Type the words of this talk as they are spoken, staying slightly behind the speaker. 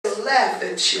laugh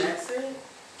at you.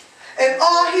 And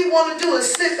all he want to do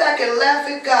is sit back and laugh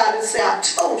at God and say, I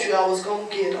told you I was going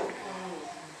to get him.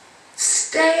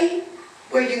 Stay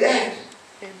where you at.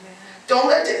 Don't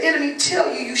let the enemy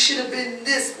tell you you should have been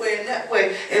this way and that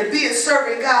way. And being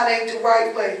serving God ain't the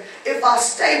right way. If I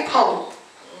stay pummeled,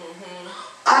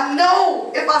 I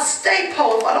know if I stay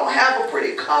poor, if I don't have a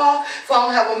pretty car, if I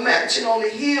don't have a mansion on the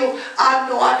hill, I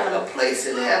know I got a place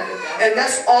in heaven. And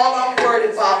that's all I'm worried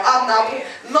about. I'm not,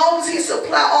 as long as he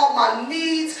supply all my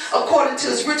needs according to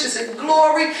his riches and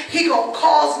glory, he gonna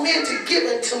cause men to give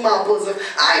into my bosom.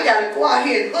 I ain't gotta go out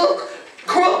here and look,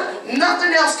 crook,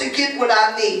 nothing else to get what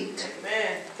I need.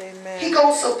 Amen. Amen. He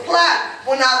gonna supply.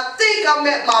 When I think I'm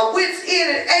at my wit's end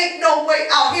and ain't no way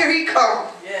out, here he come.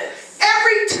 Yes.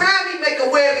 Every time he make a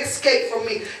way of escape from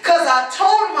me. Because I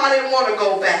told him I didn't want to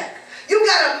go back. You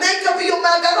got to make up your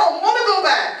mind, I don't want to go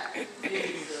back.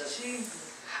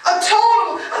 I told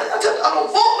him, I don't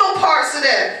want no parts of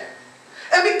that.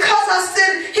 And because I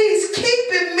said he's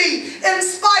keeping me in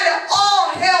spite of all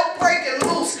hell breaking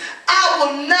loose, I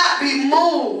will not be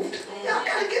moved. Y'all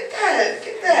got to get that.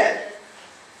 Get that.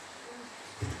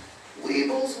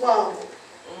 Weebles wobble,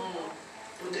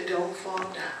 but they don't fall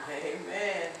down.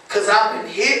 Amen. Because I've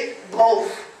been hit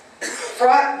both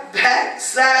front, back,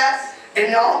 side, and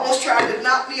they almost tried to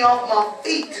knock me off my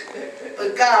feet.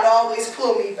 But God always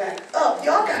pulled me back up.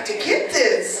 Y'all got to get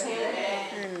this.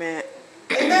 Amen.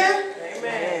 Amen.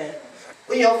 Amen.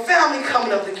 When your family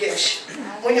coming up against you,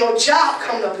 when your job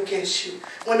coming up against you,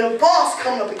 when the boss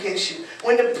coming up against you,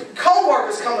 when the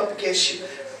co-workers coming up against you,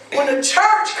 when the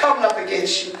church coming up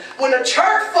against you, when the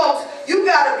church folks, you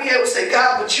got to be able to say,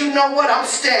 God, but you know what? I'm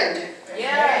standing.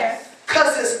 Yes.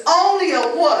 Because it's only a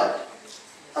what?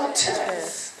 A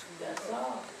test. That's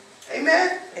all.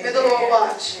 Amen? May the Lord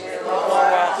watch.